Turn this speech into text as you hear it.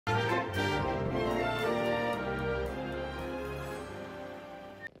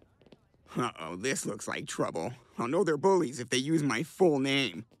Uh-oh, this looks like trouble. I'll know they're bullies if they use my full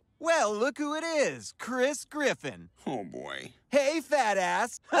name. Well, look who it is, Chris Griffin. Oh, boy. Hey, fat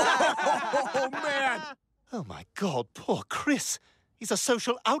ass. Oh, man. Oh, my God, poor Chris. He's a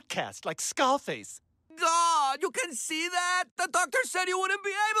social outcast like Scarface. God, you can see that? The doctor said you wouldn't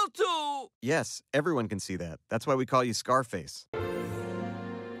be able to. Yes, everyone can see that. That's why we call you Scarface.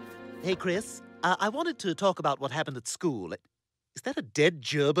 Hey, Chris, I wanted to talk about what happened at school. Is that a dead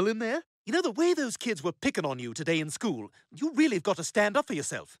gerbil in there? You know, the way those kids were picking on you today in school, you really have got to stand up for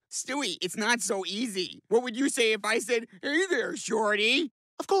yourself. Stewie, it's not so easy. What would you say if I said, hey there, shorty?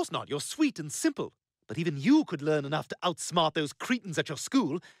 Of course not. You're sweet and simple. But even you could learn enough to outsmart those cretins at your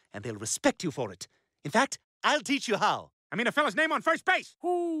school, and they'll respect you for it. In fact, I'll teach you how. I mean the fella's name on first base.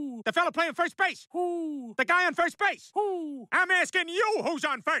 Who? The fella playing first base. Who? The guy on first base. Who? I'm asking you who's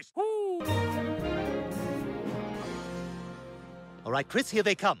on first. Who? All right, Chris, here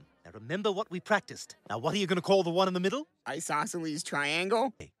they come. Now remember what we practiced. Now what are you going to call the one in the middle? Isosceles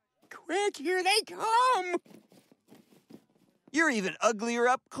triangle? Quick, here they come! You're even uglier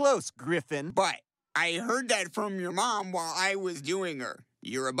up close, Griffin. But I heard that from your mom while I was doing her.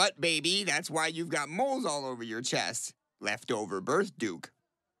 You're a butt baby, that's why you've got moles all over your chest. Leftover birth duke.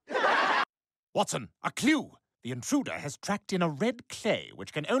 Watson, a clue. The intruder has tracked in a red clay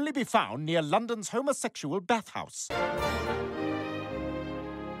which can only be found near London's homosexual bathhouse.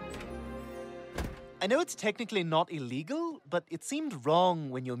 I know it's technically not illegal, but it seemed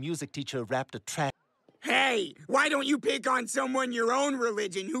wrong when your music teacher rapped a track. Hey, why don't you pick on someone your own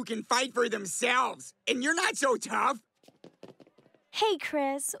religion who can fight for themselves? And you're not so tough. Hey,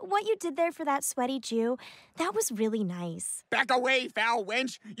 Chris, what you did there for that sweaty Jew, that was really nice. Back away, foul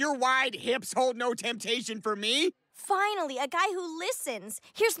wench. Your wide hips hold no temptation for me. Finally, a guy who listens.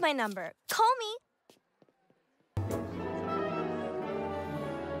 Here's my number. Call me.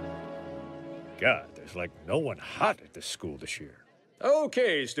 God, there's like no one hot at this school this year.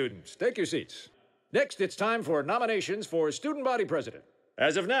 Okay, students, take your seats. Next, it's time for nominations for student body president.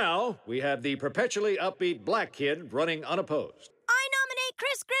 As of now, we have the perpetually upbeat black kid running unopposed. I nominate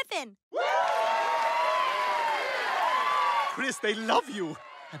Chris Griffin. Chris, they love you.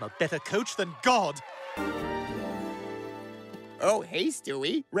 I'm a better coach than God. Oh, hey,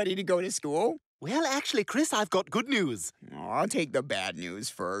 Stewie. Ready to go to school? Well, actually, Chris, I've got good news. Oh, I'll take the bad news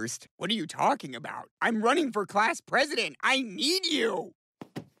first. What are you talking about? I'm running for class president. I need you.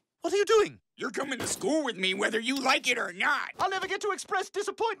 What are you doing? You're coming to school with me whether you like it or not. I'll never get to express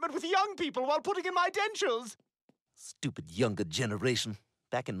disappointment with young people while putting in my dentures. Stupid younger generation.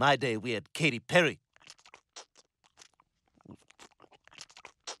 Back in my day, we had Katy Perry.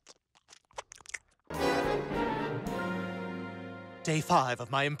 Day 5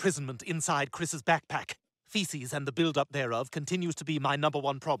 of my imprisonment inside Chris's backpack. Feces and the build-up thereof continues to be my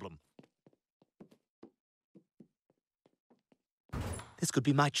 #1 problem. This could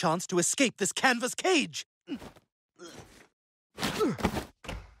be my chance to escape this canvas cage.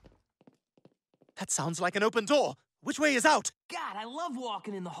 That sounds like an open door. Which way is out? God, I love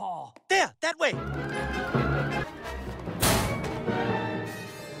walking in the hall. There, that way.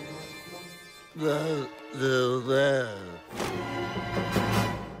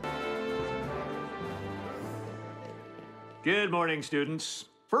 Good morning, students.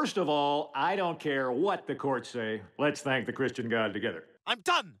 First of all, I don't care what the courts say. Let's thank the Christian God together. I'm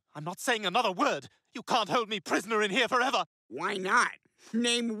done. I'm not saying another word. You can't hold me prisoner in here forever. Why not?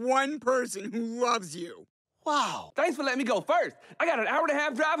 Name one person who loves you. Wow. Thanks for letting me go first. I got an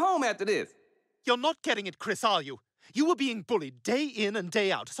hour-and-a-half drive home after this. You're not getting it, Chris, are you? You were being bullied day in and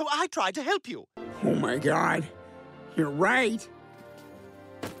day out, so I tried to help you. Oh, my God. You're right.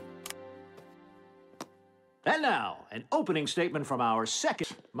 And now, an opening statement from our second.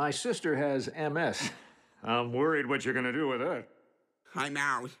 My sister has MS. I'm worried what you're going to do with that. I'm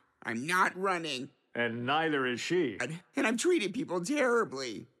out. I'm not running. And neither is she. And I've treated people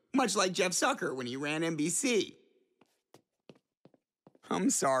terribly. Much like Jeff Zucker when he ran NBC. I'm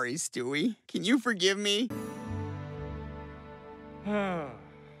sorry, Stewie. Can you forgive me?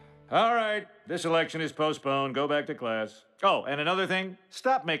 All right, this election is postponed. Go back to class. Oh, and another thing,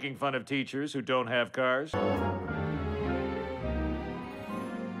 stop making fun of teachers who don't have cars.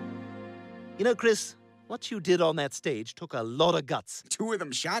 You know, Chris, what you did on that stage took a lot of guts. 2 of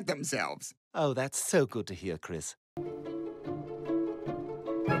them shot themselves. Oh, that's so good to hear, Chris.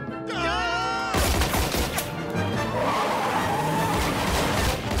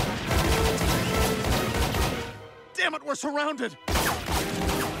 Damn it, we're surrounded!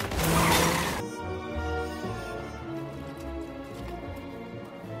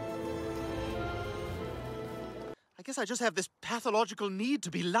 I guess I just have this pathological need to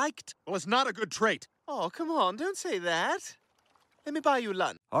be liked. Well, it's not a good trait. Oh, come on, don't say that. Let me buy you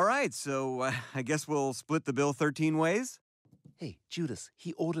lunch. All right, so I guess we'll split the bill 13 ways? Hey, Judas,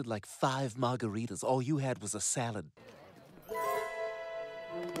 he ordered like 5 margaritas. All you had was a salad.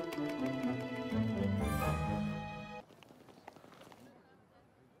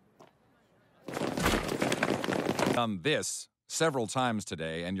 Done this several times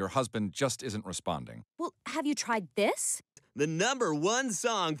today, and your husband just isn't responding. Well, have you tried this? The #1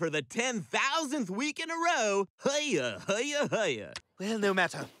 song for the 10,000th week in a row. Hiya, hiya, hiya. Well, no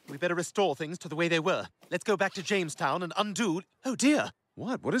matter. We better restore things to the way they were. Let's go back to Jamestown and undo... Oh, dear.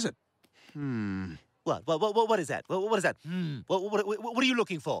 What? What is it? What is that? What is that? What are you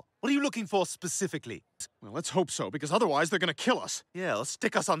looking for? What are you looking for specifically? Well, let's hope so, because otherwise they're gonna kill us. Yeah, or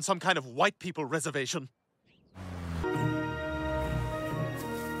stick us on some kind of white people reservation.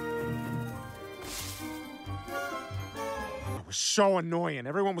 It was so annoying.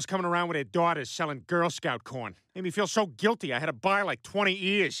 Everyone was coming around with their daughters selling Girl Scout corn. Made me feel so guilty I had to buy like 20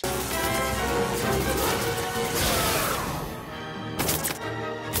 ears.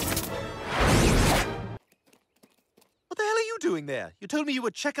 What the hell are you doing there? You told me you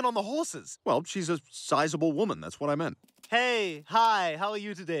were checking on the horses. Well, she's a sizable woman. That's what I meant. Hey, hi, how are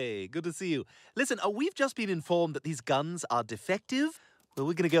you today? Good to see you. Listen, we've just been informed that these guns are defective. Well,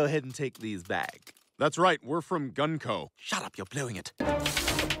 we're gonna go ahead and take these back. That's right. We're from Gunco. Shut up, you're blowing it.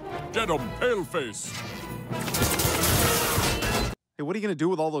 Get him, paleface! Hey, what are you gonna do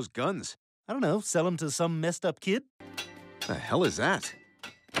with all those guns? I don't know, sell them to some messed up kid? What the hell is that?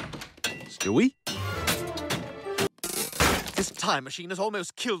 Stewie? This time machine has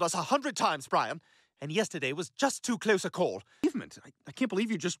almost killed us 100 times, Brian. And yesterday was just too close a call. I can't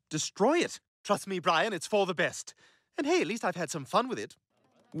believe you just destroy it. Trust me, Brian, it's for the best. And hey, at least I've had some fun with it.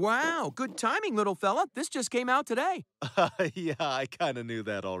 Wow, good timing, little fella. This just came out today. Yeah, I kind of knew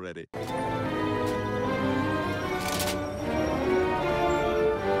that already.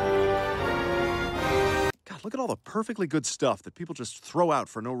 God, look at all the perfectly good stuff that people just throw out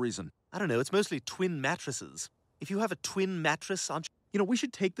for no reason. I don't know, it's mostly twin mattresses. If you have a twin mattress, aren't you... You know, we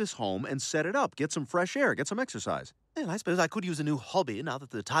should take this home and set it up, get some fresh air, get some exercise. Well, I suppose I could use a new hobby now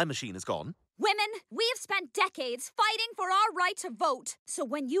that the time machine is gone. Women, we have spent decades fighting for our right to vote. So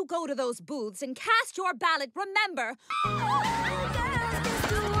when you go to those booths and cast your ballot, remember...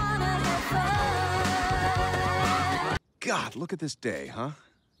 God, look at this day, huh?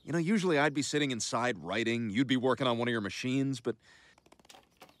 You know, usually I'd be sitting inside writing, you'd be working on one of your machines, but...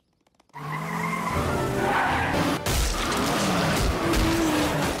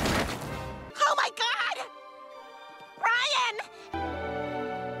 Oh my God! Brian!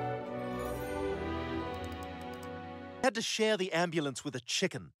 Had to share the ambulance with a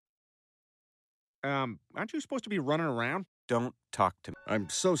chicken. Aren't you supposed to be running around? Don't talk to me. I'm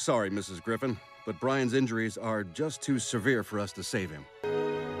so sorry, Mrs. Griffin, but Brian's injuries are just too severe for us to save him.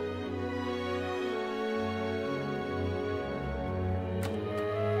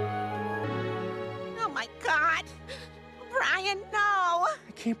 Oh my God! Brian, no!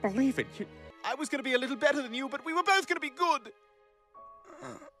 I can't believe it. I was gonna be a little better than you, but we were both gonna be good.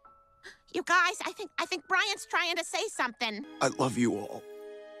 You guys, I think Brian's trying to say something. I love you all.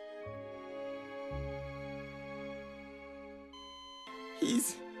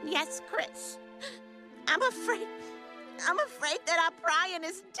 Yes, Chris. I'm afraid that our Brian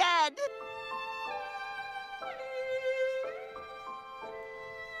is dead.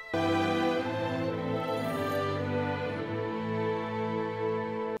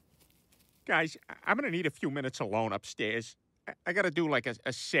 Guys, I'm gonna need a few minutes alone upstairs. I gotta do like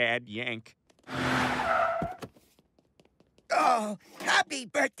a sad yank. Oh, happy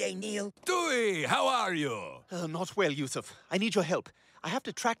birthday, Neil. Stewie, how are you? Not well, Yusuf. I need your help. I have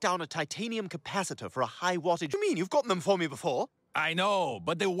to track down a titanium capacitor for a high wattage... What do you mean? You've gotten them for me before. I know,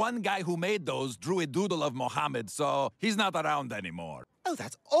 but the one guy who made those drew a doodle of Mohammed, so he's not around anymore. Oh,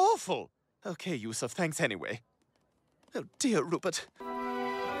 that's awful. Okay, Yusuf, thanks anyway. Oh, dear, Rupert.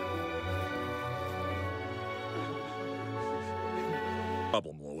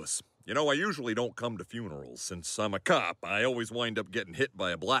 Problem, Lois. You know, I usually don't come to funerals. Since I'm a cop, I always wind up getting hit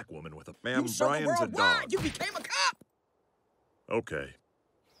by a black woman with a... Ma'am, Brian's a dog. You became a cop! Okay.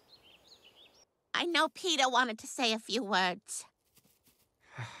 I know Peter wanted to say a few words.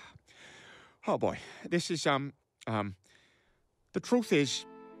 Oh boy, this is, the truth is,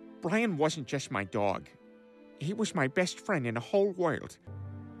 Brian wasn't just my dog. He was my best friend in the whole world.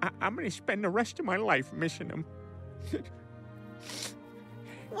 I'm gonna spend the rest of my life missing him.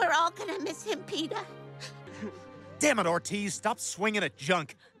 We're all gonna miss him, Peter. Damn it, Ortiz, stop swinging at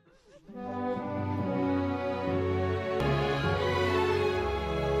junk.